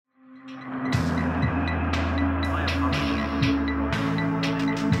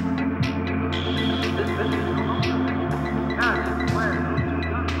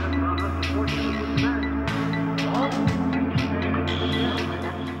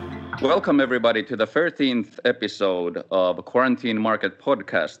Welcome, everybody, to the 13th episode of Quarantine Market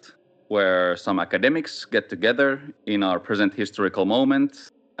Podcast, where some academics get together in our present historical moment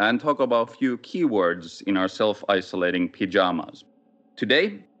and talk about a few keywords in our self-isolating pajamas.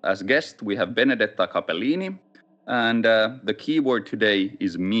 Today, as guest, we have Benedetta Capellini, and the keyword today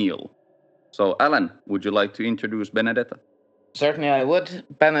is meal. So, Alan, would you like to introduce Benedetta? Certainly, I would.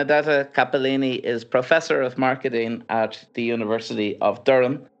 Benedetta Capellini is Professor of Marketing at the University of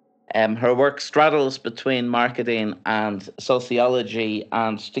Durham. Her work straddles between marketing and sociology,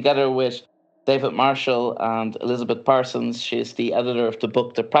 and together with David Marshall and Elizabeth Parsons, she is the editor of the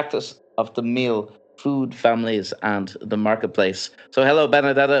book The Practice of the Meal, Food, Families, and the Marketplace. So, hello,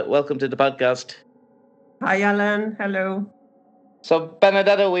 Benedetta. Welcome to the podcast. Hi, Alan. Hello. So,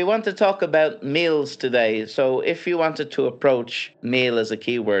 Benedetta, we want to talk about meals today. So, if you wanted to approach meal as a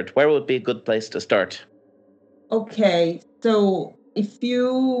keyword, where would be a good place to start? Okay, so if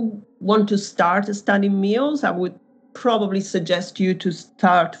you want to start studying meals, I would probably suggest you to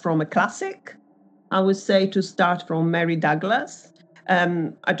start from a classic. I would say to start from Mary Douglas.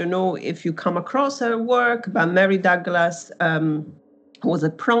 I don't know if you come across her work, but Mary Douglas was a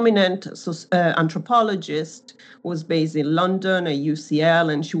prominent anthropologist, was based in London at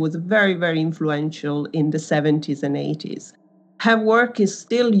UCL, and she was very, very influential in the 70s and 80s. Her work is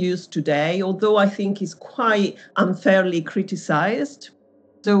still used today, although I think is quite unfairly criticized.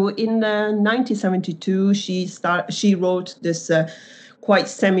 So in 1972, she wrote this quite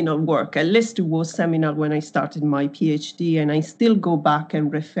seminal work. At least it was seminal when I started my PhD, and I still go back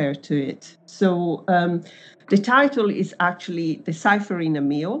and refer to it. So the title is actually Deciphering a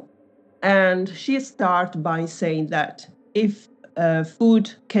Meal. And she starts by saying that if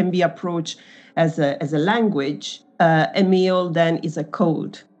food can be approached as a language, a meal then is a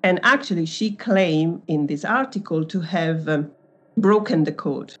code. And actually, she claimed in this article to have broken the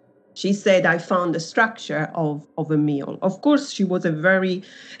code. She said, I found the structure of a meal. Of course, she was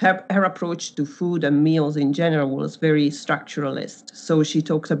her approach to food and meals in general was very structuralist. So she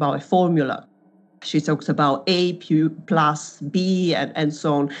talks about a formula. She talks about A plus B and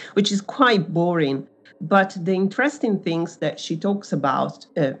so on, which is quite boring. But the interesting things that she talks about,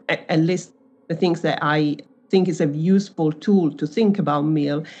 at least the things that I think is a useful tool to think about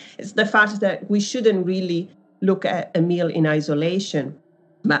meal, is the fact that we shouldn't really look at a meal in isolation,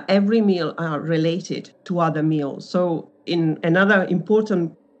 but every meal are related to other meals. So in another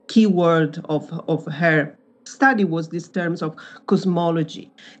important keyword of her study was this terms of cosmology,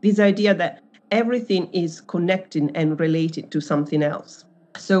 this idea that everything is connected and related to something else.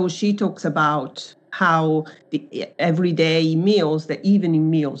 So she talks about how the everyday meals, the evening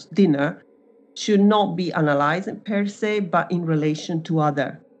meals, dinner, should not be analyzed per se, but in relation to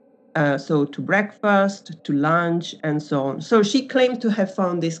other. So to breakfast, to lunch, and so on. So she claimed to have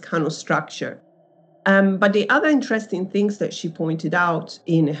found this kind of structure. But the other interesting things that she pointed out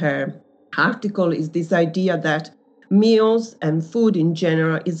in her article is this idea that meals and food in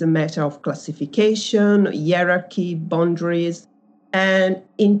general is a matter of classification, hierarchy, boundaries, and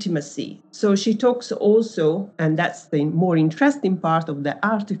intimacy. So she talks also, and that's the more interesting part of the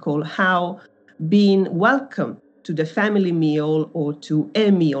article, how being welcome to the family meal or to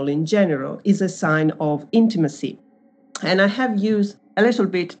a meal in general is a sign of intimacy. And I have used a little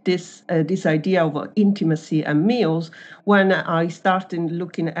bit this idea of intimacy and meals when I started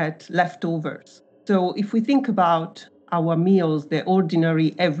looking at leftovers. So if we think about our meals, the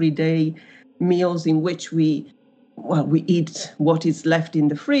ordinary everyday meals in which we eat what is left in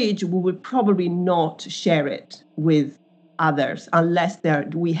the fridge, we would probably not share it with others unless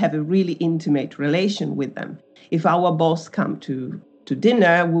we have a really intimate relation with them. If our boss come to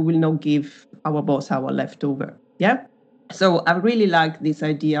dinner, we will not give our boss our leftover. Yeah. So I really like this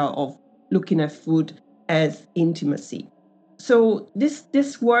idea of looking at food as intimacy. So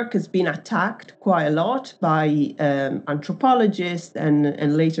this work has been attacked quite a lot by anthropologists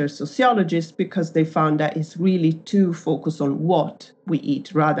and later sociologists because they found that it's really too focused on what we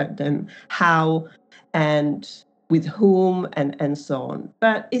eat rather than how and with whom and so on.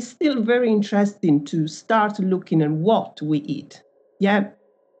 But it's still very interesting to start looking at what we eat. Yeah.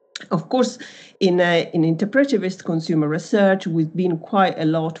 Of course, in interpretivist consumer research, we've been quite a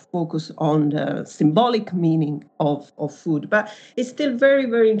lot focused on the symbolic meaning of food, but it's still very,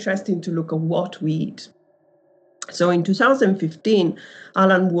 very interesting to look at what we eat. So in 2015,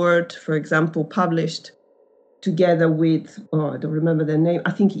 Alan Ward, for example, published together with, I don't remember the name,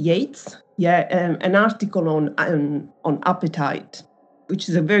 I think Yates, an article on appetite, which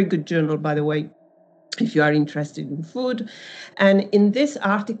is a very good journal, by the way, if you are interested in food. And in this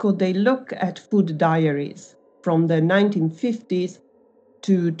article, they look at food diaries from the 1950s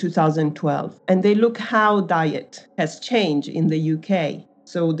to 2012, and they look how diet has changed in the UK.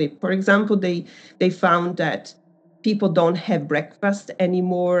 So for example, they found that people don't have breakfast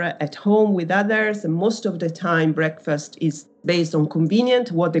anymore at home with others, and most of the time breakfast is based on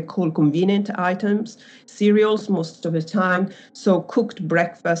what they call convenient items, cereals most of the time. So cooked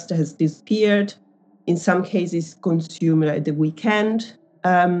breakfast has disappeared. In some cases, consumed at the weekend.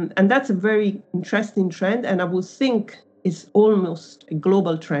 And that's a very interesting trend, and I would think it's almost a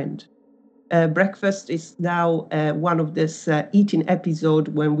global trend. Breakfast is now one of this eating episode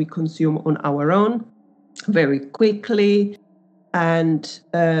when we consume on our own very quickly, and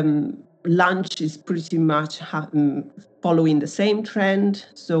lunch is pretty much following the same trend.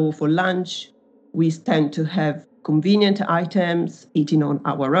 So for lunch, we tend to have convenient items eating on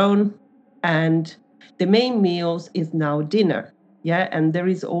our own, and the main meals is now dinner. Yeah, and there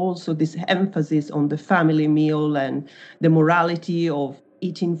is also this emphasis on the family meal and the morality of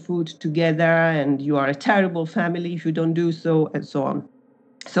eating food together, and you are a terrible family if you don't do so, and so on.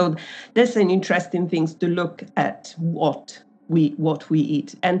 So that's an interesting thing to look at what we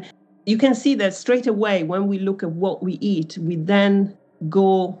eat. And you can see that straight away when we look at what we eat, we then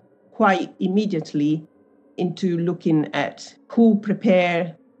go quite immediately into looking at who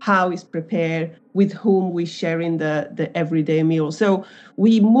prepare, how is prepared, with whom we share in the everyday meal. So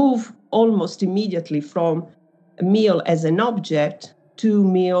we move almost immediately from a meal as an object to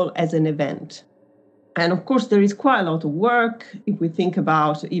meal as an event. And of course, there is quite a lot of work, if we think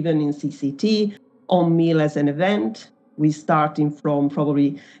about even in CCT, on meal as an event. We starting from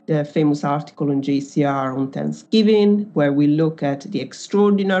probably the famous article on JCR on Thanksgiving, where we look at the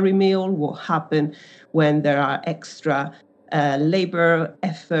extraordinary meal, what happens when there are extra labor,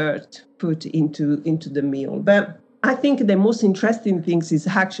 effort put into the meal. But I think the most interesting things is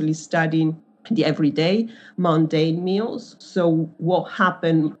actually studying the everyday, mundane meals. So what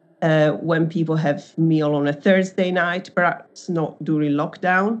happened when people have meal on a Thursday night, perhaps not during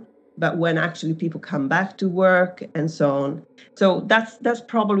lockdown, but when actually people come back to work and so on. So that's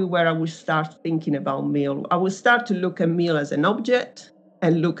probably where I would start thinking about meal. I would start to look at meal as an object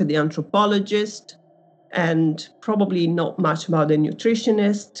and look at the anthropologist, and probably not much about the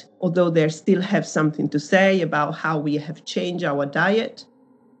nutritionist, although they still have something to say about how we have changed our diet.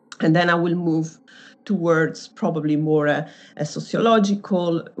 And then I will move towards probably more a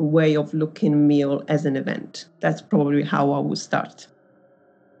sociological way of looking meal as an event. That's probably how I would start.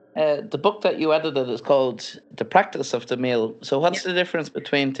 The book that you edited is called The Practice of the Meal. So what's the difference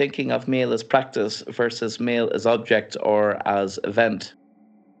between thinking of meal as practice versus meal as object or as event?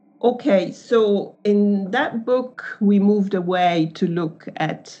 Okay, so in that book, we moved away to look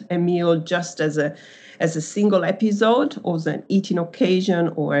at a meal just as a single episode, or as an eating occasion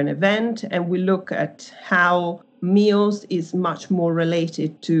or an event, and we look at how meals is much more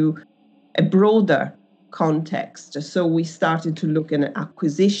related to a broader context. So we started to look at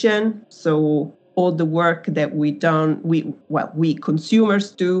acquisition. So all the work that we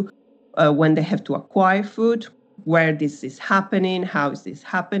consumers do when they have to acquire food, where this is happening, how is this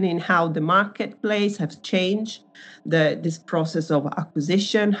happening, how the marketplace has changed this process of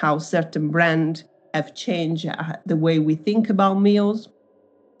acquisition, how certain brands have changed the way we think about meals.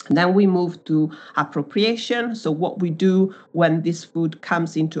 And then we move to appropriation. So what we do when this food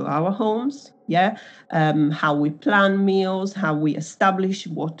comes into our homes, how we plan meals, how we establish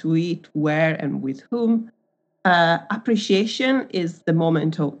what to eat, where and with whom. Appreciation is the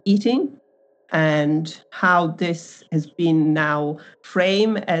moment of eating, and how this has been now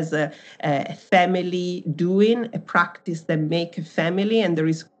framed as a family doing, a practice that make a family, and there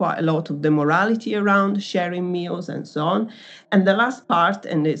is quite a lot of the morality around sharing meals and so on. And the last part,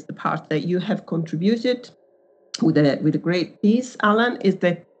 and it's the part that you have contributed with a great piece, Alan, is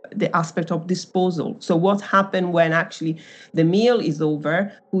the aspect of disposal. So what happened when actually the meal is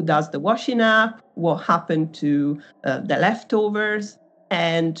over? Who does the washing up? What happened to the leftovers?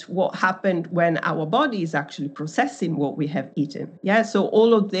 And what happened when our body is actually processing what we have eaten? So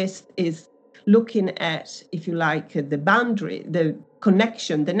all of this is looking at, if you like, the boundary, the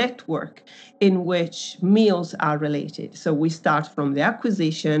connection, the network in which meals are related. So we start from the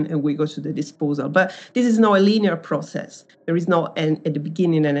acquisition and we go to the disposal. But this is not a linear process. There is no end at the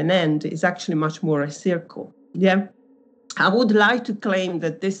beginning and an end. It's actually much more a circle. I would like to claim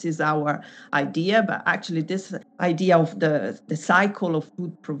that this is our idea, but actually this idea of the cycle of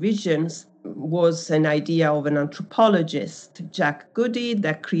food provisions was an idea of an anthropologist, Jack Goody,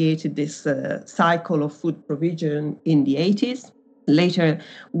 that created this cycle of food provision in the 80s. Later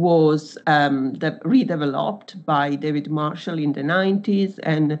was redeveloped by David Marshall in the 90s,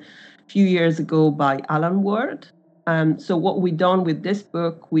 and a few years ago by Alan Ward. So what we done with this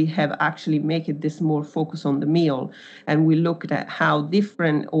book, we have actually make it this more focus on the meal, and we looked at how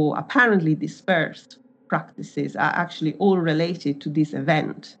different or apparently dispersed practices are actually all related to this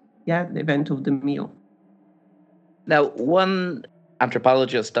event, the event of the meal. Now, one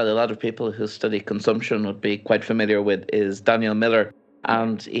anthropologist that a lot of people who study consumption would be quite familiar with is Daniel Miller.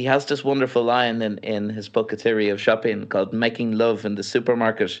 And he has this wonderful line in his book, A Theory of Shopping, called Making Love in the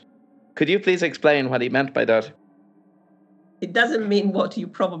Supermarket. Could you please explain what he meant by that? It doesn't mean what you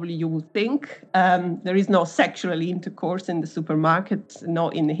would think. There is no sexual intercourse in the supermarket,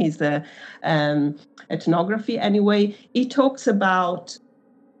 not in his ethnography anyway. He talks about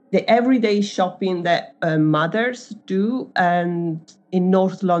the everyday shopping that mothers do, and in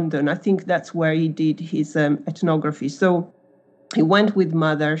North London, I think that's where he did his ethnography. So he went with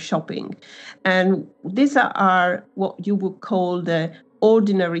mother shopping, and these are what you would call the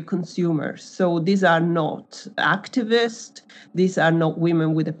ordinary consumers. So these are not activists. These are not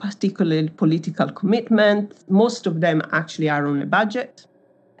women with a particular political commitment. Most of them actually are on a budget.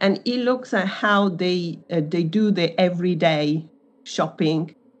 And he looks at how they do the everyday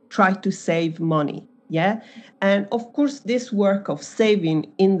shopping, try to save money. Yeah. And of course, this work of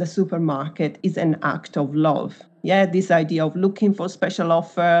saving in the supermarket is an act of love. Yeah. This idea of looking for special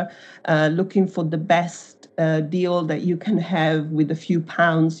offer, looking for the best deal that you can have with a few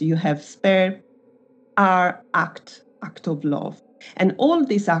pounds you have spare, are act of love. And all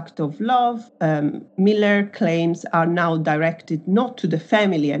these acts of love, Miller claims, are now directed not to the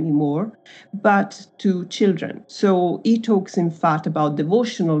family anymore, but to children. So he talks, in fact, about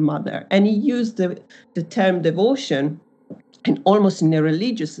devotional mother, and he used the term devotion and almost in a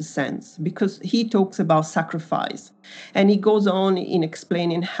religious sense, because he talks about sacrifice. And he goes on in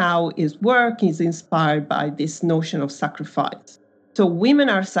explaining how his work is inspired by this notion of sacrifice. So women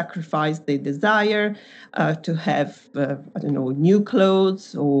are sacrificed their desire to have, new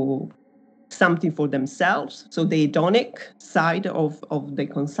clothes or something for themselves. So the hedonic side of the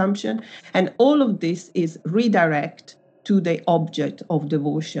consumption. And all of this is redirect to the object of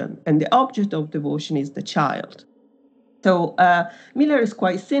devotion. And the object of devotion is the child. So Miller is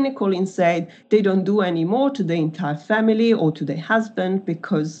quite cynical in saying they don't do any more to the entire family or to the husband,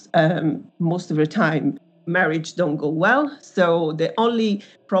 because most of the time marriage don't go well. So the only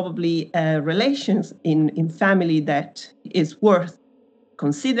probably relations in family that is worth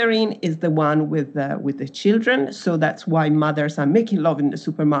considering is the one with the children. So that's why mothers are making love in the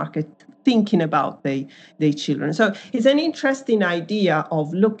supermarket, thinking about their children. So it's an interesting idea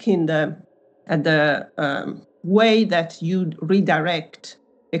of looking at the way that you redirect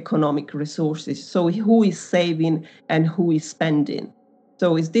economic resources. So who is saving and who is spending?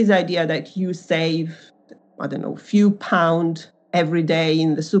 So it's this idea that you save, few pounds every day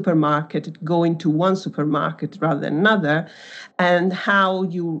in the supermarket, going to one supermarket rather than another, and how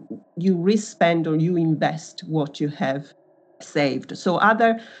you respend or you invest what you have saved. So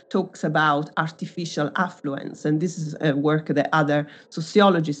other talks about artificial affluence, and this is a work that other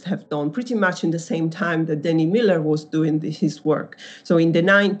sociologists have done pretty much in the same time that Denny Miller was doing his work. So in the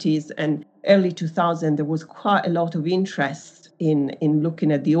 90s and early 2000s, there was quite a lot of interest in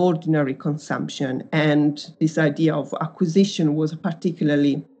looking at the ordinary consumption, and this idea of acquisition was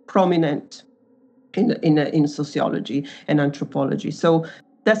particularly prominent in sociology and anthropology. So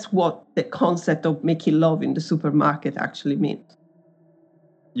that's what the concept of making love in the supermarket actually means.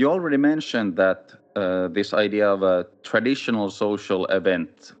 You already mentioned that this idea of a traditional social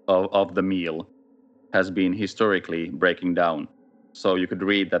event of the meal has been historically breaking down. So you could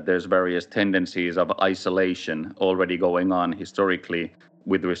read that there's various tendencies of isolation already going on historically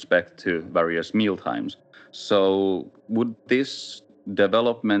with respect to various meal times. So would this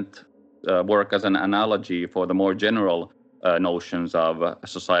development work as an analogy for the more general notions of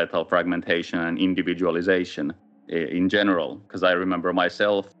societal fragmentation and individualization in general? Because I remember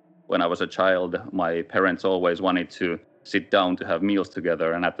myself, when I was a child, my parents always wanted to sit down to have meals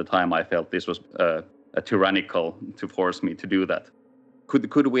together, and at the time I felt this was a tyrannical to force me to do that.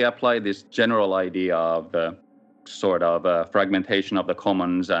 Could we apply this general idea of sort of fragmentation of the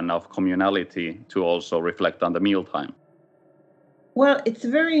commons and of communality to also reflect on the mealtime? Well, it's a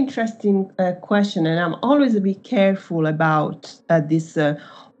very interesting question, and I'm always a bit careful about this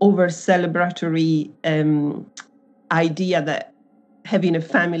over-celebratory idea that having a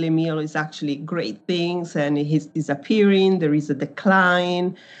family meal is actually great things, and it's disappearing, there is a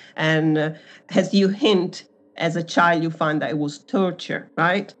decline, and as you hint, as a child, you find that it was torture,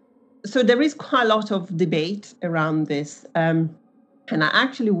 right? So there is quite a lot of debate around this, and I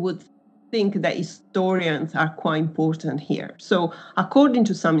actually would think that historians are quite important here. So according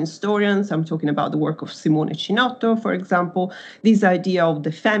to some historians, I'm talking about the work of Simone Cinotto, for example, this idea of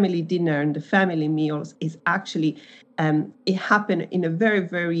the family dinner and the family meals is actually, it happened in a very,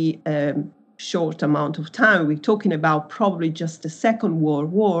 very short amount of time. We're talking about probably just the Second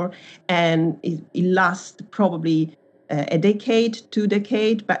World War, and it lasts probably a decade, 2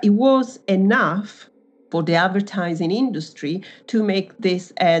 decades, but it was enough for the advertising industry to make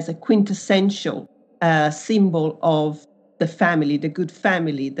this as a quintessential symbol of the family, the good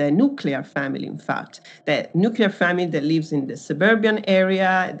family, the nuclear family, in fact. The nuclear family that lives in the suburban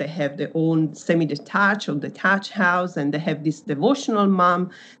area, they have their own semi-detached or detached house, and they have this devotional mom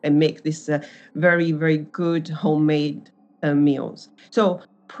and make this very, very good homemade meals. So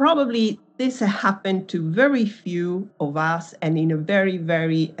probably this happened to very few of us and in a very,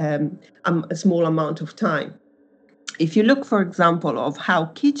 very a small amount of time. If you look, for example, of how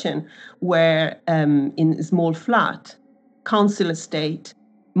kitchen were in a small flat, council estate,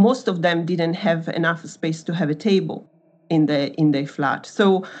 most of them didn't have enough space to have a table in their flat.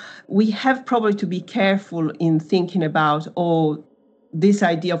 So we have probably to be careful in thinking about, this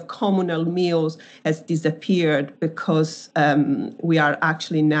idea of communal meals has disappeared because we are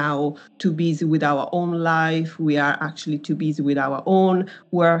actually now too busy with our own life. We are actually too busy with our own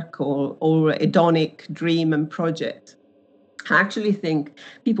work or hedonic dream and project. I actually think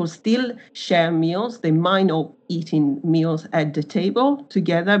people still share meals. They might not eating meals at the table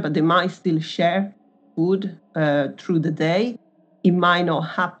together, but they might still share food through the day. It might not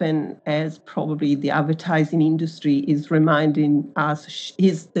happen as probably the advertising industry is reminding us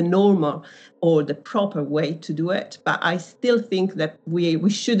is the normal or the proper way to do it. But I still think that we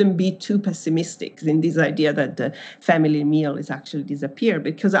shouldn't be too pessimistic in this idea that the family meal is actually disappeared,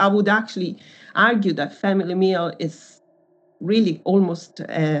 because I would actually argue that family meal is really almost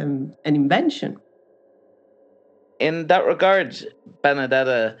an invention. In that regard,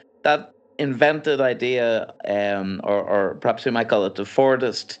 Benedetta, that invented idea, or perhaps we might call it the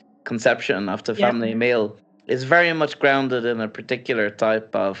Fordist conception of the family meal, is very much grounded in a particular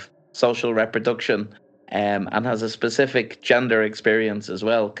type of social reproduction, and has a specific gender experience as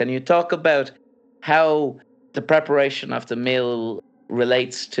well. Can you talk about how the preparation of the meal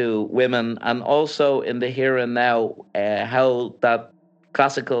relates to women, and also in the here and now, how that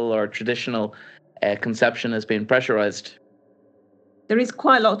classical or traditional conception has been pressurized? There is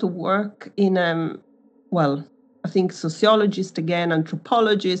quite a lot of work in, I think sociologists, again,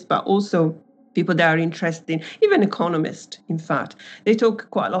 anthropologists, but also people that are interested in, even economists, in fact. They talk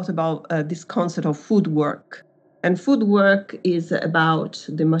quite a lot about this concept of food work. And food work is about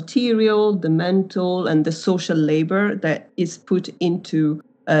the material, the mental, and the social labor that is put into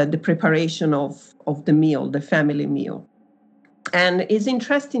the preparation of the meal, the family meal. And it's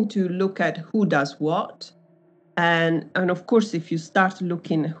interesting to look at who does what. And of course, if you start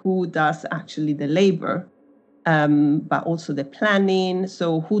looking who does actually the labor, but also the planning,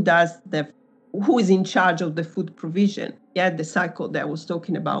 so who is in charge of the food provision? Yeah, the cycle that I was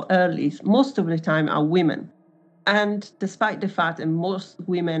talking about earlier, most of the time are women. And despite the fact that most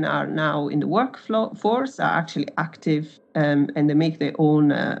women are now in the workforce, are actually active, and they make their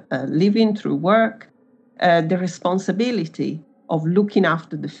own living through work, the responsibility of looking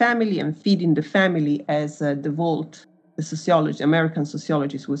after the family and feeding the family, as DeWalt, the American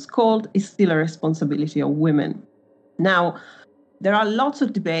sociologist, was called, is still a responsibility of women. Now, there are lots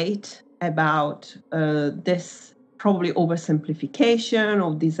of debate about this probably oversimplification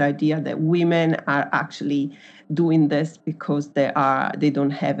of this idea that women are actually doing this because they don't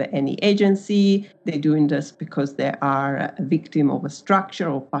have any agency. They're doing this because they are a victim of a structure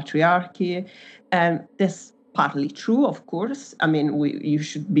or patriarchy. And this partly true, of course. I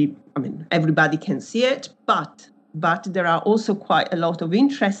mean, everybody can see it, but there are also quite a lot of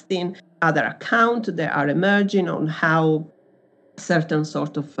interesting other accounts that are emerging on how certain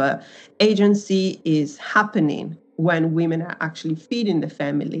sort of agency is happening when women are actually feeding the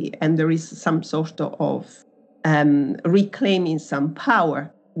family, and there is some sort of reclaiming some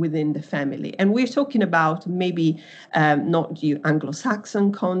power within the family. And we're talking about maybe not the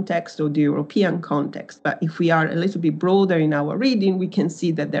Anglo-Saxon context or the European context, but if we are a little bit broader in our reading, we can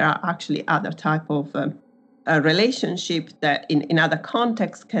see that there are actually other type of relationship that in other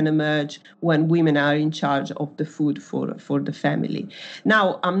contexts can emerge when women are in charge of the food for the family.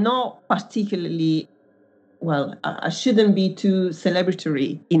 Now, I'm not particularly, I shouldn't be too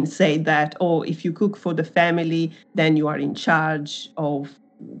celebratory in say that, if you cook for the family, then you are in charge of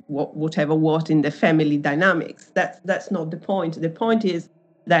what in the family dynamics. That's not the point. The point is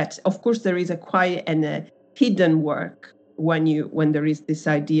that, of course, there is a quiet and a hidden work when there is this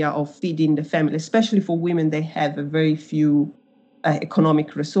idea of feeding the family, especially for women. They have a very few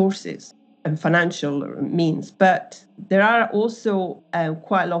economic resources and financial means, but there are also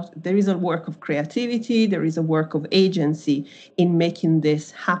quite a lot. There is a work of creativity, there is a work of agency in making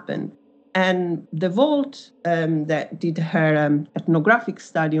this happen. And DeVault, that did her ethnographic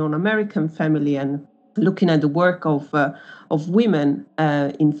study on American family and looking at the work of women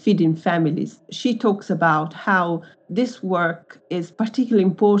in feeding families, she talks about how this work is particularly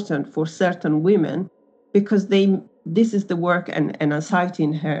important for certain women because this is the work, and I'm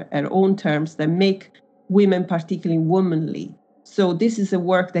citing her own terms, that make women particularly womanly. So this is a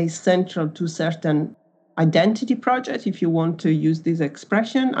work that is central to certain identity project, if you want to use this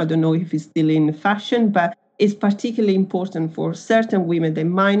expression. I don't know if it's still in fashion, but it's particularly important for certain women. They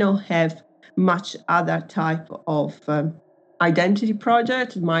might not have much other type of identity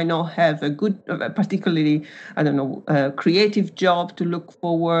project, might not have a good, particularly, I don't know, creative job to look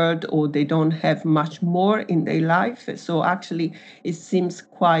forward, or they don't have much more in their life. So actually, it seems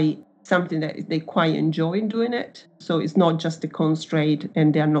quite something that they quite enjoy doing it. So it's not just a constraint,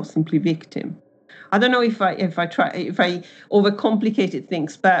 and they are not simply victim. I don't know if I overcomplicated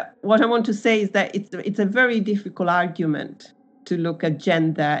things, but what I want to say is that it's a very difficult argument to look at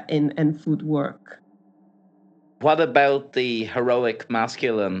gender in food work. What about the heroic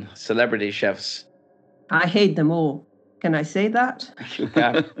masculine celebrity chefs? I hate them all. Can I say that?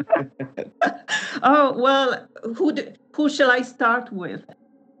 Yeah. Oh, well, who shall I start with?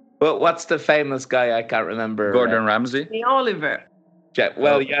 Well, what's the famous guy? I can't remember. Gordon Ramsay. Jamie Oliver.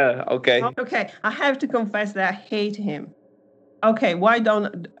 Well, yeah, okay. Okay, I have to confess that I hate him. Okay, why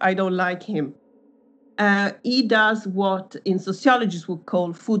don't I like him? He does what in sociologists would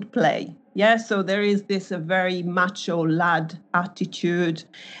call food play. Yeah, so there is this very macho lad attitude,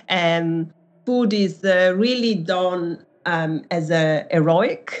 and food is really done as a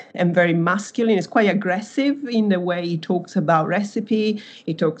heroic and very masculine. It's quite aggressive in the way he talks about recipe.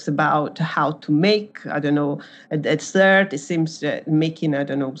 He talks about how to make, I don't know, a dessert. It seems making, I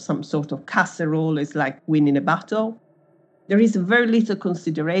don't know, some sort of casserole is like winning a battle. There is very little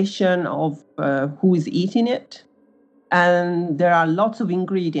consideration of who is eating it. And there are lots of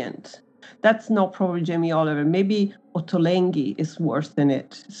ingredients. That's not probably Jamie Oliver. Maybe Ottolenghi is worse than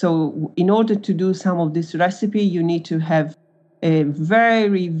it. So in order to do some of this recipe, you need to have a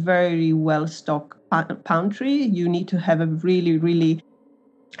very, very well-stocked pantry. You need to have a really, really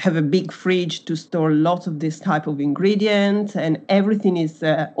have a big fridge to store lots of this type of ingredients. And everything is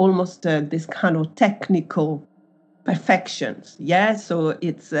almost this kind of technical perfections. Yeah, so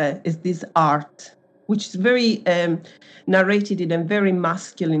it's this art, which is very narrated in a very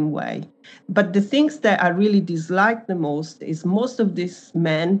masculine way. But the things that I really dislike the most is most of these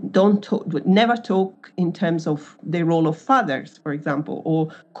men never talk in terms of their role of fathers, for example, or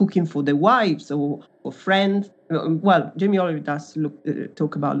cooking for their wives or friends. Well, Jamie Oliver does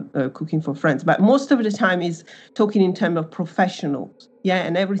talk about cooking for friends, but most of the time is talking in terms of professionals. Yeah,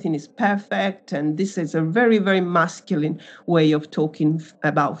 and everything is perfect. And this is a very, very masculine way of talking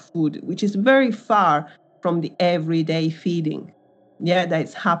about food, which is very far from the everyday feeding. Yeah,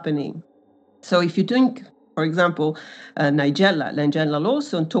 that's happening. So if you think, for example, Nigella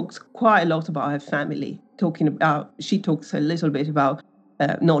Lawson talks quite a lot about her family, she talks a little bit about,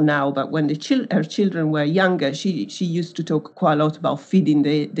 not now, but when her children were younger, she used to talk quite a lot about feeding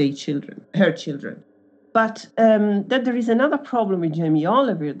her children. But that there is another problem with Jamie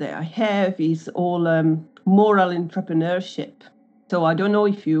Oliver that I have is all moral entrepreneurship. So I don't know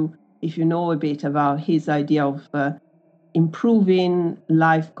if you know a bit about his idea of improving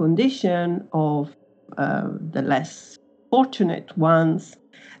life condition of the less fortunate ones.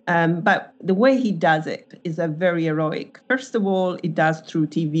 But the way he does it is a very heroic. First of all, it does through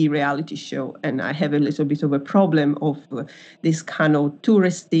TV reality show. And I have a little bit of a problem of this kind of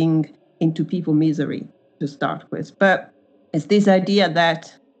touristing into people's misery to start with. But it's this idea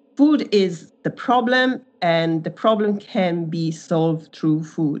that food is the problem, and the problem can be solved through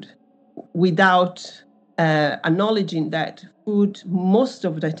food, without acknowledging that food most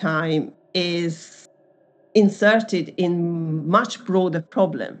of the time is inserted in much broader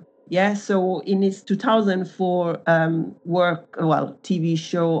problem. Yeah, so in his 2004 TV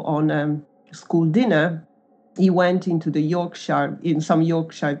show on school dinner, he went into some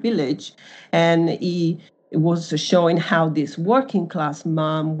Yorkshire village, and he was showing how this working class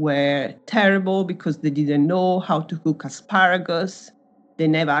mom were terrible because they didn't know how to cook asparagus. They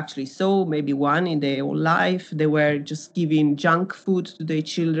never actually saw maybe one in their whole life. They were just giving junk food to their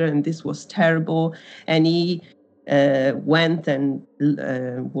children, and this was terrible. And he went and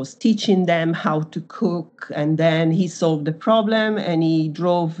was teaching them how to cook, and then he solved the problem and he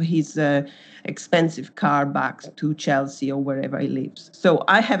drove his expensive car back to Chelsea or wherever he lives. So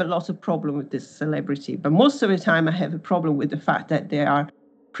I have a lot of problem with this celebrity, but most of the time I have a problem with the fact that they are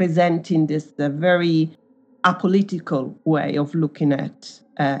presenting this very apolitical way of looking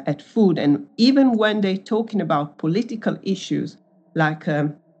at food. And even when they're talking about political issues like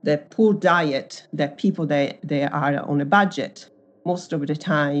the poor diet that people they are on a budget most of the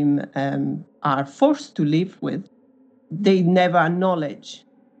time are forced to live with, they never acknowledge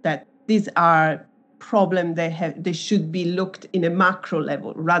that these are problems they should be looked in a macro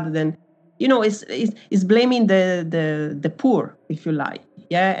level rather than, it's blaming the poor, if you like.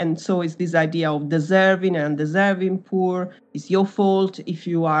 Yeah, and so it's this idea of deserving and undeserving poor. It's your fault if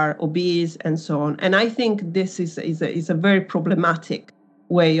you are obese and so on. And I think this is a very problematic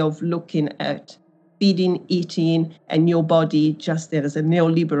way of looking at feeding, eating, and your body just as a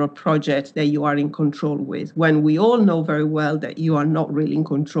neoliberal project that you are in control with, when we all know very well that you are not really in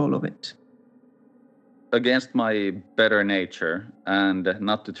control of it. Against my better nature, and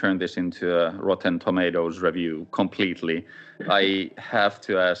not to turn this into a Rotten Tomatoes review completely, I have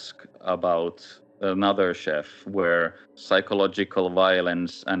to ask about another chef where psychological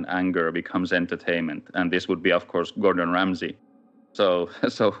violence and anger becomes entertainment, and this would be, of course, Gordon Ramsay. So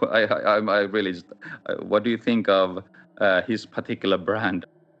I really just, what do you think of his particular brand?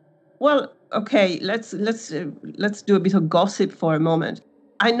 Well, okay, let's do a bit of gossip for a moment.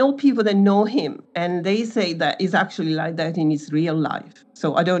 I know people that know him, and they say that he's actually like that in his real life.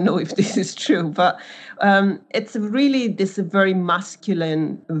 So I don't know if this is true, but it's really this very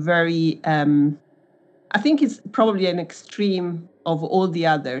masculine, very, I think it's probably an extreme of all the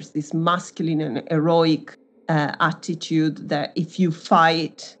others, this masculine and heroic attitude that if you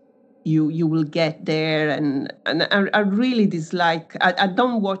fight, you will get there. And I really dislike, I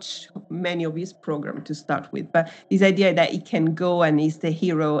don't watch many of his programs to start with, but this idea that he can go and he's the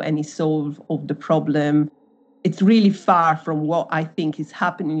hero and he solves all the problem, it's really far from what I think is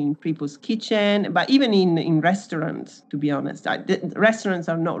happening in people's kitchen, but even in restaurants, to be honest. Restaurants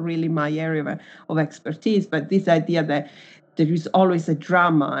are not really my area of expertise, but this idea that there is always a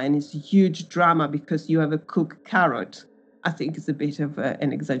drama, and it's a huge drama because you have a cooked carrot, I think is a bit of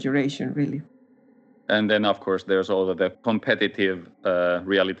an exaggeration, really. And then, of course, there's all of the competitive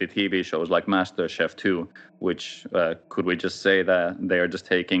reality TV shows like MasterChef too, which could we just say that they are just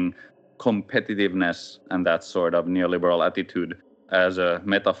taking competitiveness and that sort of neoliberal attitude as a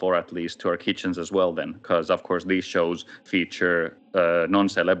metaphor, at least, to our kitchens as well then? Because, of course, these shows feature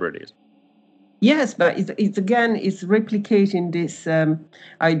non-celebrities. Yes, but it's replicating this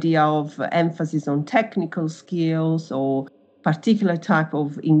idea of emphasis on technical skills or particular type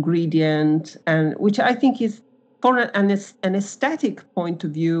of ingredient, and which I think is, for an aesthetic point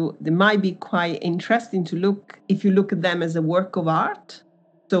of view, they might be quite interesting to look if you look at them as a work of art.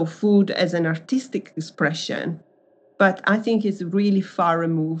 So food as an artistic expression, but I think it's really far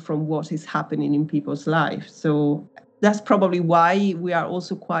removed from what is happening in people's lives. So that's probably why we are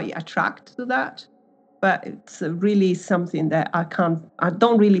also quite attracted to that. But it's really something that I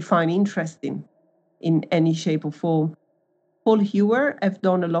don't really find interesting in any shape or form. Paul Hewer have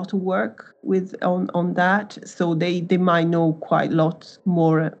done a lot of work on that, so they might know quite a lot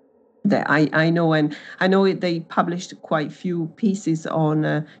more that I know, and I know they published quite a few pieces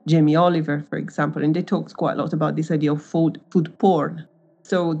on Jamie Oliver, for example, and they talked quite a lot about this idea of food porn.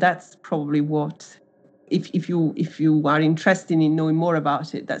 So that's probably what, if you are interested in knowing more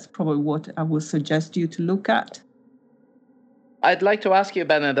about it, that's probably what I would suggest you to look at. I'd like to ask you,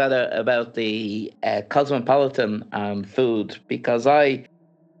 Benedetta, about the cosmopolitan food, because I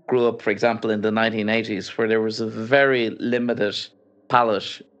grew up, for example, in the 1980s, where there was a very limited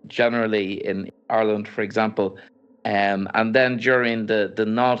palate generally in Ireland, for example. And then during the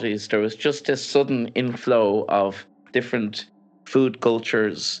noughties, there was just a sudden inflow of different food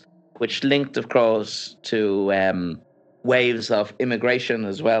cultures, which linked across to waves of immigration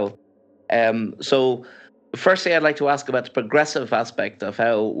as well. So firstly, I'd like to ask about the progressive aspect of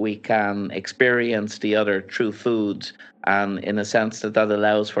how we can experience the other through food, and in a sense that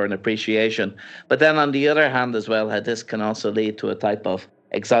allows for an appreciation. But then on the other hand as well, how this can also lead to a type of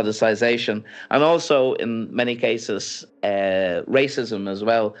exoticization, and also in many cases racism as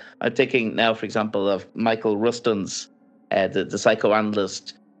well. I'm thinking now, for example, of Michael Rustin's, the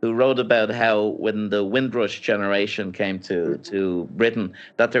psychoanalyst, who wrote about how when the Windrush generation came to Britain,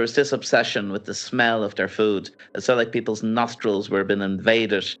 that there was this obsession with the smell of their food. It's so like people's nostrils were being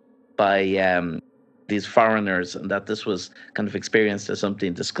invaded by these foreigners, and that this was kind of experienced as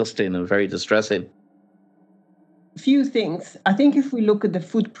something disgusting and very distressing. few things. I think if we look at the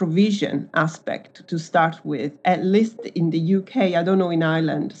food provision aspect to start with, at least in the UK, I don't know in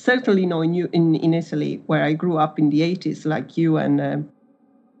Ireland, certainly not in Italy, where I grew up in the 80s, like you, and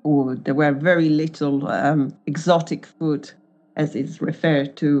there were very little exotic food, as it's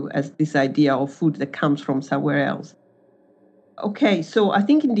referred to as this idea of food that comes from somewhere else. Okay, so I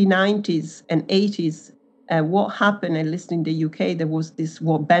think in the 90s and 80s, what happened, at least in the UK, there was this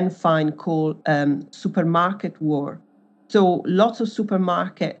what Ben Fine called supermarket war. So lots of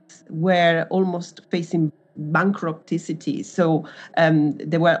supermarkets were almost facing bankruptcy. So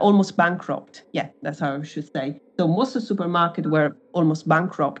they were almost bankrupt. Yeah, that's how I should say. So most of the supermarkets were almost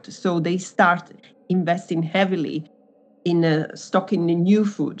bankrupt. So they start investing heavily in stocking the new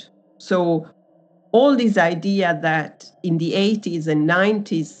food. So all this idea that in the 80s and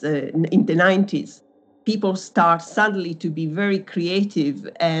 90s, in the 90s, people start suddenly to be very creative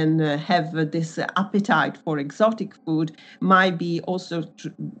and have this appetite for exotic food might be also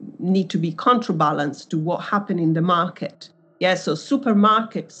need to be counterbalanced to what happened in the market. Yeah, so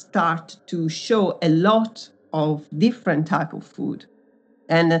supermarkets start to show a lot of different type of food.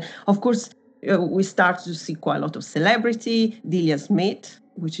 And of course, we start to see quite a lot of celebrity, Delia Smith,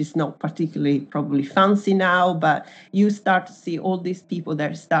 which is not particularly probably fancy now, but you start to see all these people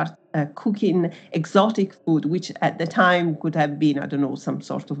that start cooking exotic food, which at the time could have been, I don't know, some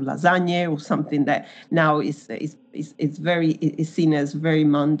sort of lasagna or something that now is seen as very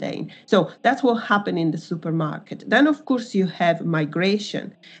mundane. So that's what happened in the supermarket. Then, of course, you have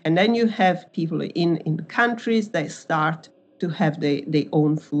migration, and then you have people in countries that start to have their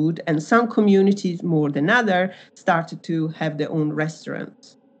own food, and some communities more than other started to have their own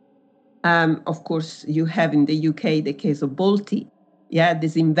restaurants. Of course, you have in the UK the case of Balti,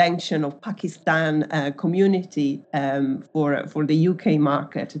 this invention of Pakistan community for the UK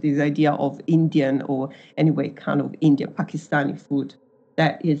market, this idea of Indian or anyway kind of Indian Pakistani food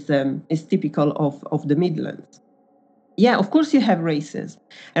that is typical of the Midlands. Yeah, of course you have racism,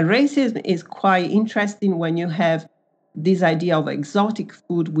 and racism is quite interesting when you have this idea of exotic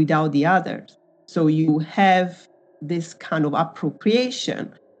food without the others. So you have this kind of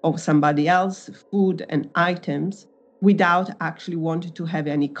appropriation of somebody else's food and items without actually wanting to have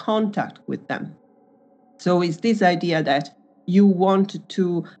any contact with them. So it's this idea that you want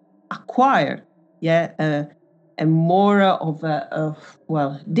to acquire, a more of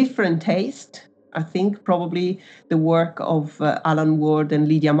a different taste. I think probably the work of Alan Ward and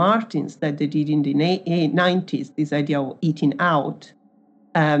Lydia Martins that they did in the 90s, this idea of eating out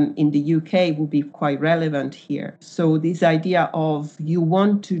in the UK would be quite relevant here. So this idea of you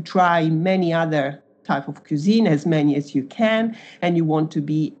want to try many other type of cuisine, as many as you can, and you want to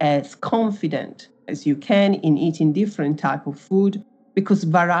be as confident as you can in eating different type of food, because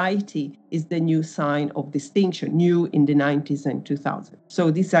variety is the new sign of distinction, new in the 90s and 2000s.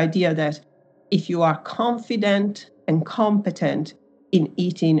 So this idea that if you are confident and competent in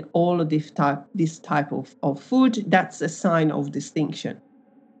eating all of this type of food, that's a sign of distinction.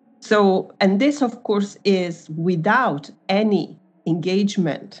 So, and this, of course, is without any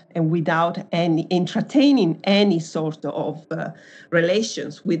engagement and without any entertaining any sort of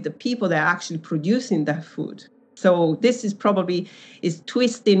relations with the people that are actually producing that food. So this is probably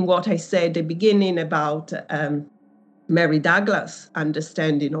twisting what I said at the beginning about Mary Douglas'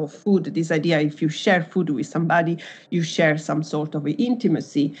 understanding of food, this idea if you share food with somebody, you share some sort of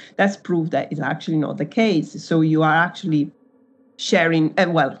intimacy. That's proof that is actually not the case. So you are actually sharing,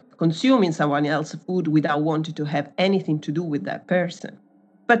 consuming someone else's food without wanting to have anything to do with that person.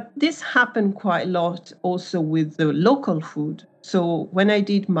 But this happened quite a lot also with the local food. So when I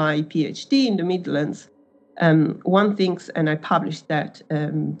did my PhD in the Midlands, one thing, and I published that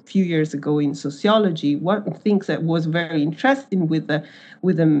a few years ago in sociology, one thing that was very interesting with the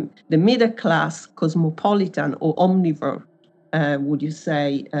middle class cosmopolitan or omnivore, would you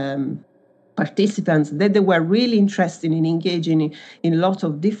say, participants, that they were really interested in engaging in a lot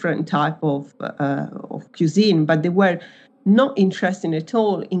of different type of cuisine, but they were not interested at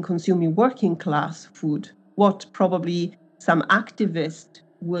all in consuming working class food, what probably some activists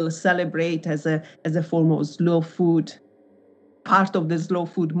will celebrate as a form of slow food, part of the slow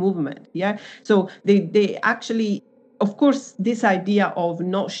food movement. Yeah, so they actually, of course, this idea of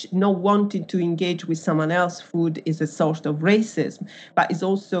not wanting to engage with someone else's food is a sort of racism, but it's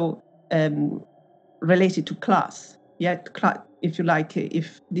also related to class. Yeah, if you like,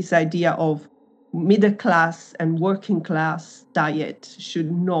 if this idea of middle class and working class diet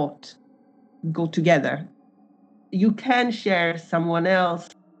should not go together. You can share someone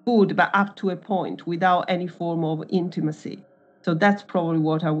else's food, but up to a point without any form of intimacy. So that's probably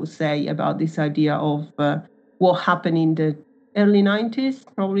what I would say about this idea of what happened in the early 90s,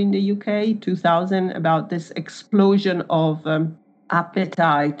 probably in the UK, 2000, about this explosion of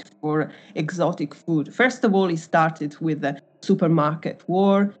appetite for exotic food. First of all, it started with the supermarket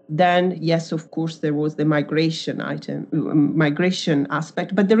war. Then, yes, of course, there was the migration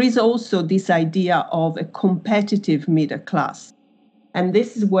aspect, but there is also this idea of a competitive middle class. And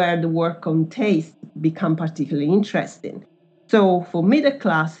this is where the work on taste become particularly interesting. So for middle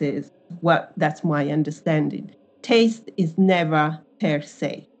classes, well, that's my understanding. Taste is never per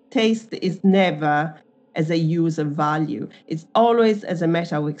se. Taste is never as a user value. It's always as a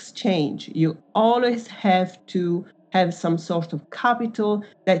matter of exchange. You always have to have some sort of capital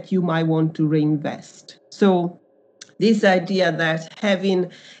that you might want to reinvest. So this idea that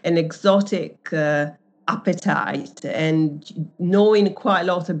having an exotic appetite and knowing quite a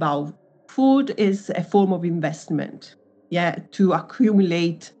lot about food is a form of investment, to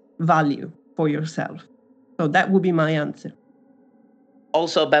accumulate value for yourself. So that would be my answer.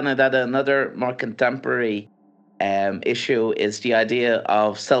 Also, Benedetta, another more contemporary issue is the idea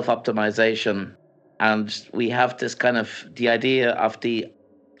of self-optimization. And we have this kind of the idea of the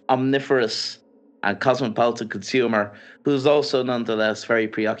omnivorous and cosmopolitan consumer who's also nonetheless very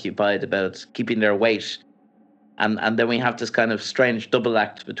preoccupied about keeping their weight. And then we have this kind of strange double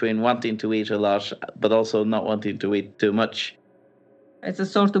act between wanting to eat a lot, but also not wanting to eat too much. It's a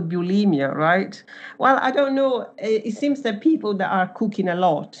sort of bulimia, right? Well, I don't know. It seems that people that are cooking a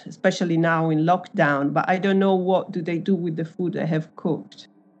lot, especially now in lockdown, but I don't know what do they do with the food they have cooked.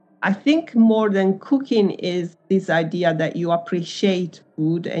 I think more than cooking is this idea that you appreciate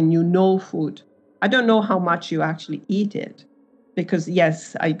food and you know food. I don't know how much you actually eat it. Because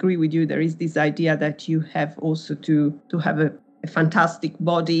yes, I agree with you. There is this idea that you have also to have a fantastic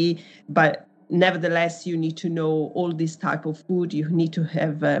body, but nevertheless, you need to know all this type of food. You need to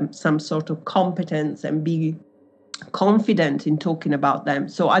have some sort of competence and be confident in talking about them.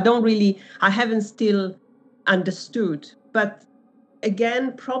 So I haven't still understood. But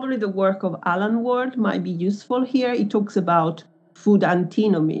again, probably the work of Alan Ward might be useful here. He talks about food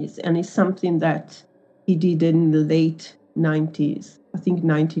antinomies, and it's something that he did in the late 90s. I think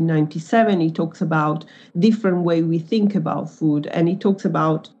 1997, he talks about different way we think about food, and he talks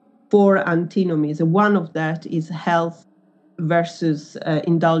about 4 antinomies. And one of that is health versus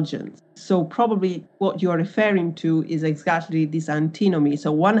indulgence. So probably what you're referring to is exactly this antinomy.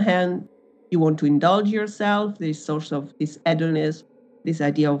 So one hand, you want to indulge yourself, this sort of this hedonism, this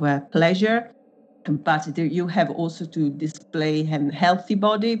idea of pleasure. But you have also to display a healthy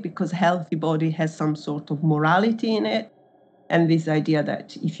body, because healthy body has some sort of morality in it. And this idea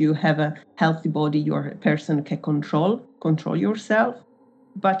that if you have a healthy body, you're a person can control yourself.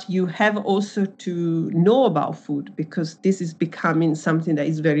 But you have also to know about food, because this is becoming something that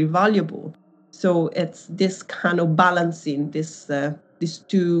is very valuable. So it's this kind of balancing these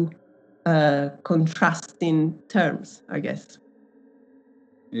two contrasting terms, I guess.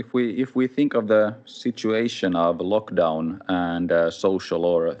 If we think of the situation of lockdown and social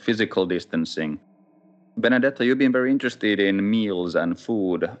or physical distancing, Benedetta, you've been very interested in meals and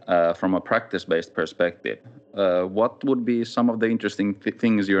food from a practice-based perspective. What would be some of the interesting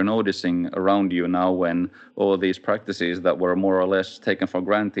things you're noticing around you now when all these practices that were more or less taken for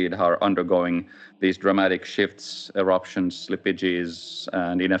granted are undergoing these dramatic shifts, eruptions, slippages,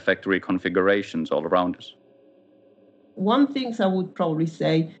 and in effect reconfigurations all around us? One thing I would probably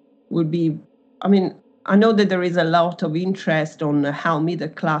say would be, I know that there is a lot of interest on how middle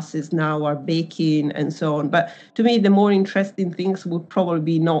classes now are baking and so on. But to me, the more interesting things would probably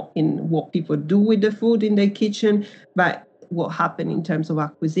be not in what people do with the food in their kitchen, but what happened in terms of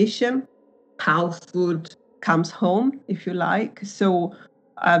acquisition, how food comes home, if you like. So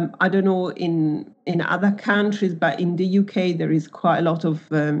I don't know in other countries, but in the UK, there is quite a lot of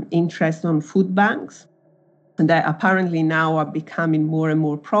interest on food banks. And that apparently now are becoming more and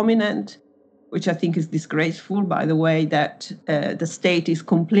more prominent, which I think is disgraceful, by the way, that the state is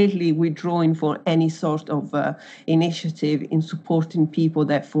completely withdrawing for any sort of initiative in supporting people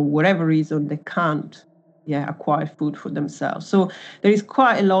that for whatever reason they can't acquire food for themselves. So there is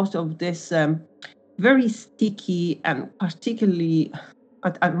quite a lot of this very sticky, and particularly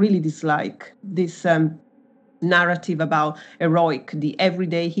I really dislike this narrative about heroic, the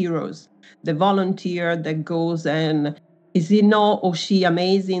everyday heroes, the volunteer that goes and is he not or she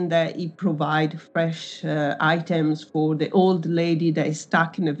amazing that he provide fresh items for the old lady that is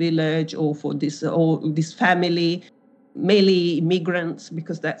stuck in a village, or for this family, mainly immigrants,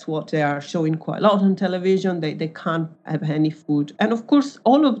 because that's what they are showing quite a lot on television. They can't have any food. And of course,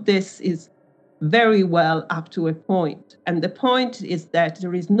 all of this is very well up to a point. And the point is that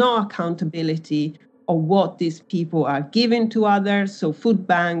there is no accountability of what these people are giving to others. So food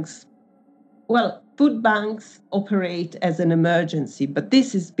banks operate as an emergency, but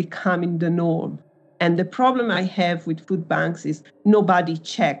this is becoming the norm. And the problem I have with food banks is nobody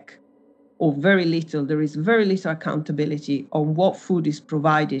check, or very little. There is very little accountability on what food is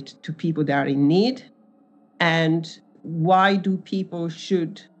provided to people that are in need, and why do people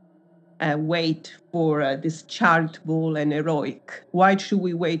should wait for this charitable and heroic? Why should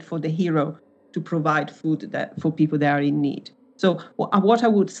we wait for the hero to provide food for people that are in need? So what I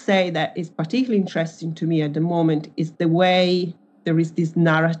would say that is particularly interesting to me at the moment is the way there is this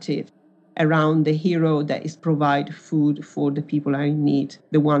narrative around the hero that is provide food for the people are in need,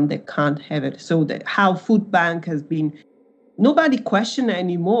 the one that can't have it. So that how food bank has been, nobody question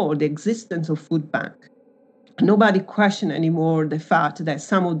anymore the existence of food bank. Nobody question anymore the fact that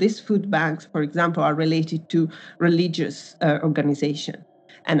some of these food banks, for example, are related to religious organization.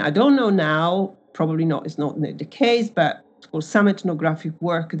 And I don't know now, probably not, it's not the case, but for some ethnographic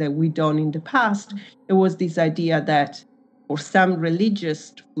work that we've done in the past, there was this idea that for some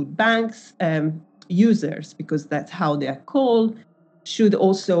religious food banks, users, because that's how they are called, should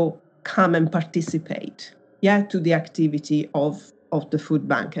also come and participate, to the activity of the food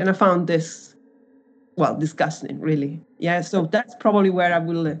bank. And I found this disgusting, really. So that's probably where I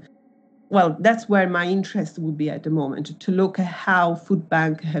will, that's where my interest would be at the moment, to look at how food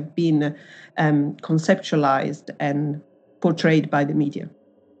bank have been conceptualized and portrayed by the media.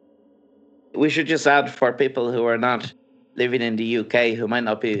 We should just add, for people who are not living in the UK, who might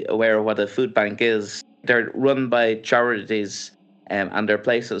not be aware of what a food bank is, they're run by charities, and they're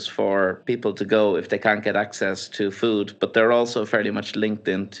places for people to go if they can't get access to food. But they're also fairly much linked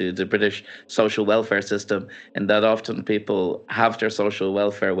into the British social welfare system, in that often people have their social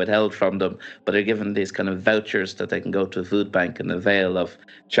welfare withheld from them, but are given these kind of vouchers that they can go to a food bank and avail of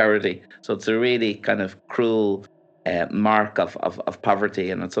charity. So it's a really kind of cruel mark of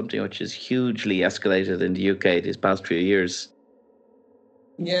poverty, and it's something which is hugely escalated in the UK these past few years.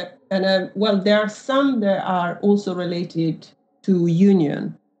 Yeah, and there are some that are also related to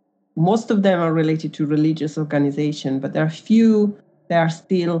union. Most of them are related to religious organization, but there are few that are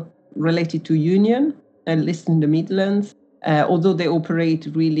still related to union, at least in the Midlands, although they operate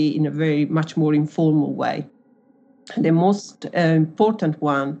really in a very much more informal way. The most important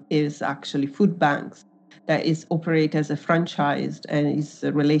one is actually food banks, that is operate as a franchise and is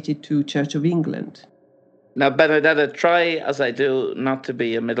related to Church of England. Now, Benedetta, try as I do not to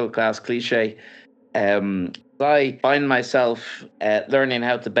be a middle-class cliche. I find myself learning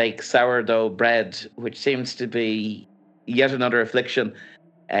how to bake sourdough bread, which seems to be yet another affliction,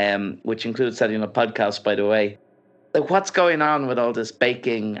 which includes setting a podcast, by the way. Like, what's going on with all this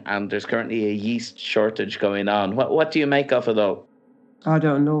baking? And there's currently a yeast shortage going on. What do you make of it all? I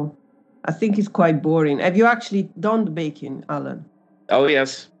don't know. I think it's quite boring. Have you actually done the baking, Alan? Oh,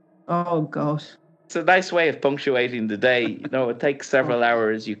 yes. Oh, God. It's a nice way of punctuating the day. It takes several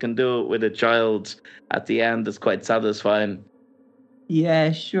hours. You can do it with a child at the end. It's quite satisfying.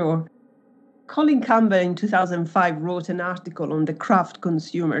 Yeah, sure. Colin Campbell in 2005 wrote an article on the craft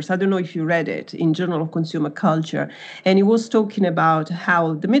consumers. I don't know if you read it, in Journal of Consumer Culture. And he was talking about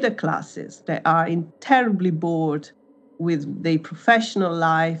how the middle classes that are terribly bored with their professional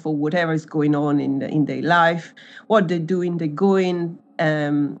life or whatever is going on in their life, what they're doing, they're going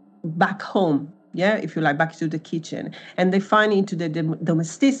back home. If you like, back to the kitchen. And they find into the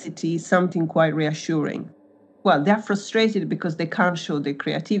domesticity something quite reassuring. Well, they're frustrated because they can't show their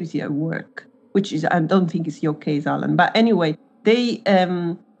creativity at work, which is, I don't think is your case, Alan. But anyway,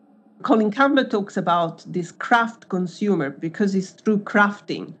 Colin Campbell talks about this craft consumer because it's through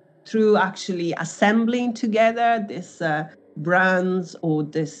crafting, through actually assembling together this brands or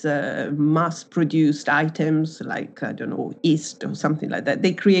this mass-produced items like, I don't know, yeast or something like that.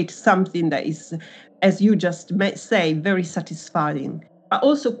 They create something that is, as you just say, very satisfying, but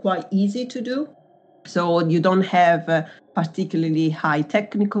also quite easy to do. So you don't have particularly high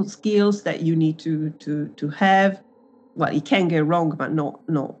technical skills that you need to have. Well, it can get wrong, but not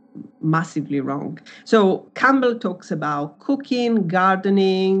massively wrong. So Campbell talks about cooking,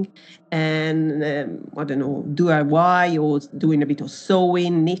 gardening, and I don't know, DIY or doing a bit of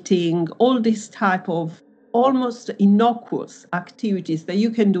sewing, knitting, all this type of almost innocuous activities that you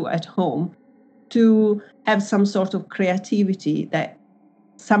can do at home to have some sort of creativity that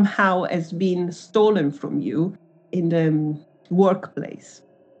somehow has been stolen from you in the workplace.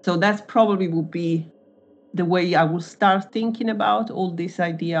 So that's probably would be the way I will start thinking about all this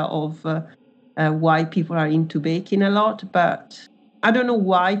idea of why people are into baking a lot. But I don't know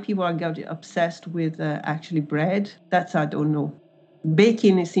why people are getting obsessed with actually bread. I don't know.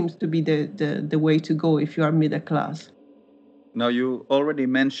 baking seems to be the way to go if you are middle class. Now, you already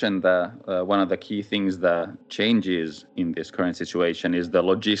mentioned that one of the key things that changes in this current situation is the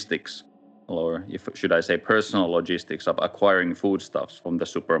logistics, or should I say personal logistics of acquiring foodstuffs from the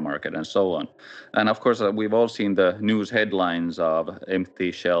supermarket and so on. And of course, we've all seen the news headlines of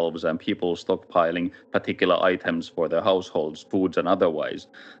empty shelves and people stockpiling particular items for their households, foods and otherwise.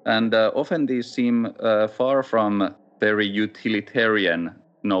 And often these seem far from very utilitarian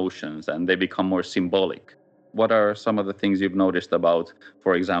notions, and they become more symbolic. What are some of the things you've noticed about,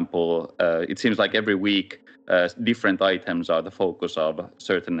 for example, it seems like every week different items are the focus of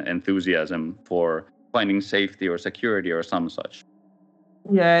certain enthusiasm for finding safety or security or some such.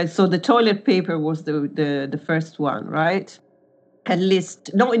 Yeah, so the toilet paper was the first one, right? At least,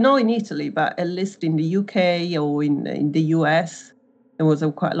 no, in Italy, but at least in the UK or in the US, there was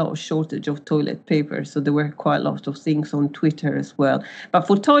quite a lot of shortage of toilet paper. So there were quite a lot of things on Twitter as well. But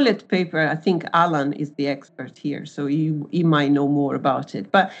for toilet paper, I think Alan is the expert here, so he might know more about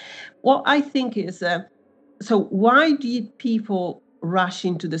it. But what I think is, so why did people rush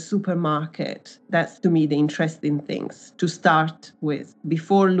into the supermarket? That's, to me, the interesting things to start with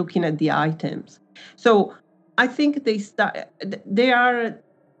before looking at the items. So I think they are,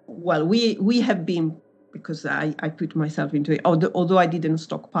 well, we have been, because I put myself into it, although I didn't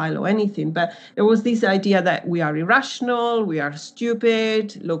stockpile or anything, but there was this idea that we are irrational, we are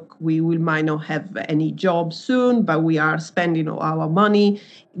stupid, look, we might not have any job soon, but we are spending all our money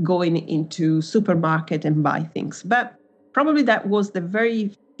going into supermarket and buy things. But probably that was the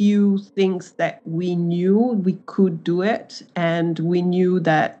very few things that we knew we could do it. And we knew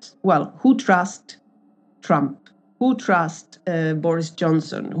that, well, who trusts Trump? Who trusts Boris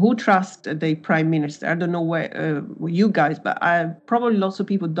Johnson? Who trusts the prime minister? I don't know where you guys, but probably lots of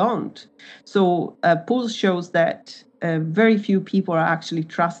people don't. So polls shows that very few people are actually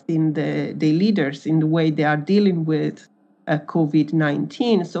trusting the leaders in the way they are dealing with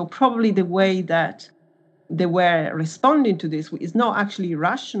COVID-19. So probably the way that they were responding to this is not actually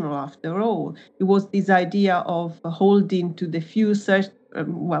rational after all. It was this idea of holding to the few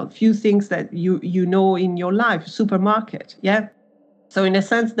things that you know in your life, supermarket, yeah. So in a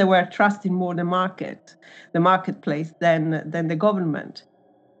sense, they were trusting more the marketplace than the government.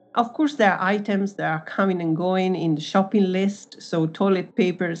 Of course, there are items that are coming and going in the shopping list. So toilet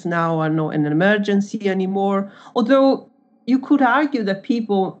papers now are not an emergency anymore. Although you could argue that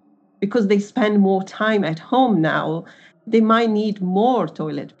people, because they spend more time at home now, they might need more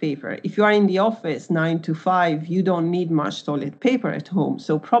toilet paper. If you are in the office 9 to 5, you don't need much toilet paper at home.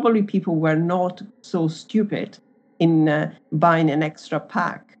 So probably people were not so stupid in buying an extra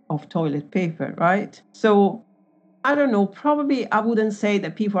pack of toilet paper, right? So I don't know, probably I wouldn't say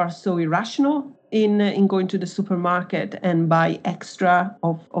that people are so irrational in going to the supermarket and buy extra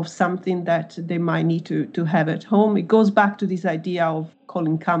of something that they might need to have at home. It goes back to this idea of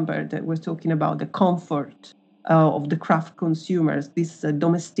Colin Campbell that we're talking about, the comfort of the craft consumers, this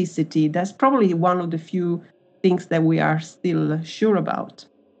domesticity. That's probably one of the few things that we are still sure about.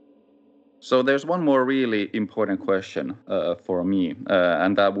 So there's one more really important question for me,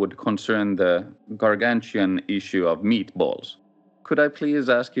 and that would concern the gargantuan issue of meatballs. Could I please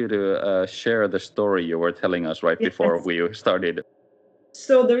ask you to share the story you were telling us right before we started?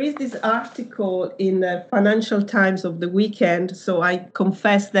 So there is this article in the Financial Times of the weekend. So I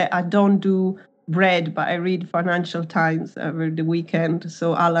confess that I don't do bread, but I read Financial Times over the weekend.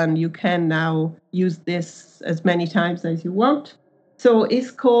 So Alan, you can now use this as many times as you want. So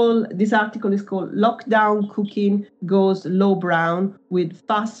this article is called Lockdown Cooking Goes Low Brown with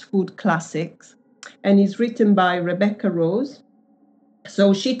Fast Food Classics. And it's written by Rebecca Rose.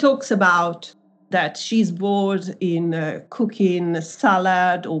 So she talks about that she's bored in cooking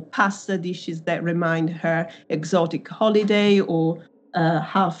salad or pasta dishes that remind her exotic holiday or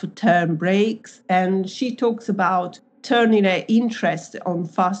half-term breaks. And she talks about turning her interest on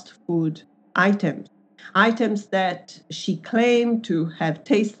fast food items that she claimed to have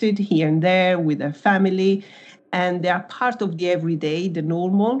tasted here and there with her family, and they are part of the everyday, the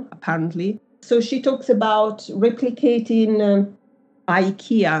normal, apparently. So she talks about replicating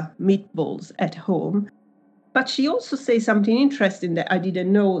IKEA meatballs at home, but she also says something interesting that I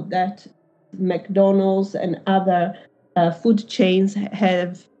didn't know, that McDonald's and other food chains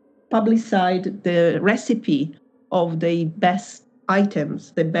have publicized the recipe of the best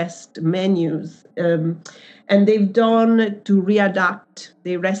items, the best menus, and they've done to readapt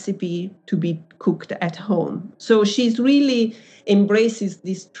the recipe to be cooked at home. So she's really embraces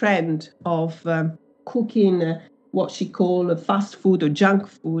this trend of cooking what she calls fast food or junk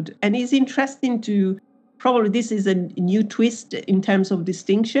food. And it's interesting to probably this is a new twist in terms of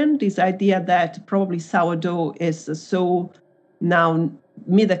distinction. This idea that probably sourdough is so now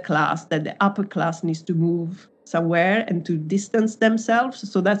middle class that the upper class needs to move somewhere and to distance themselves.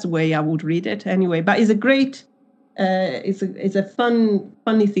 So that's the way I would read it anyway. But it's a great, it's a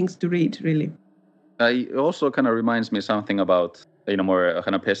funny things to read, really. It also kind of reminds me something about, in a more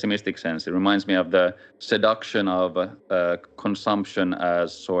kind of pessimistic sense. It reminds me of the seduction of consumption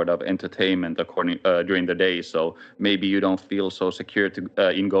as sort of entertainment during the day. So maybe you don't feel so secure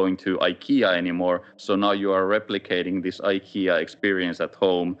in going to IKEA anymore. So now you are replicating this IKEA experience at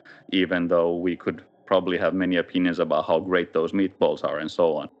home, even though we could probably have many opinions about how great those meatballs are and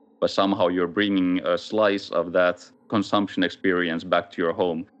so on. But somehow you're bringing a slice of that consumption experience back to your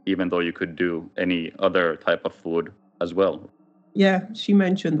home, even though you could do any other type of food as well. Yeah, she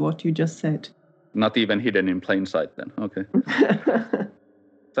mentioned what you just said. Not even hidden in plain sight then. Okay.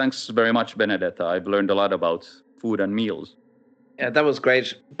 Thanks very much, Benedetta. I've learned a lot about food and meals. Yeah, that was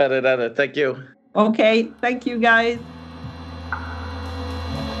great, Benedetta. Thank you. Okay, thank you, guys.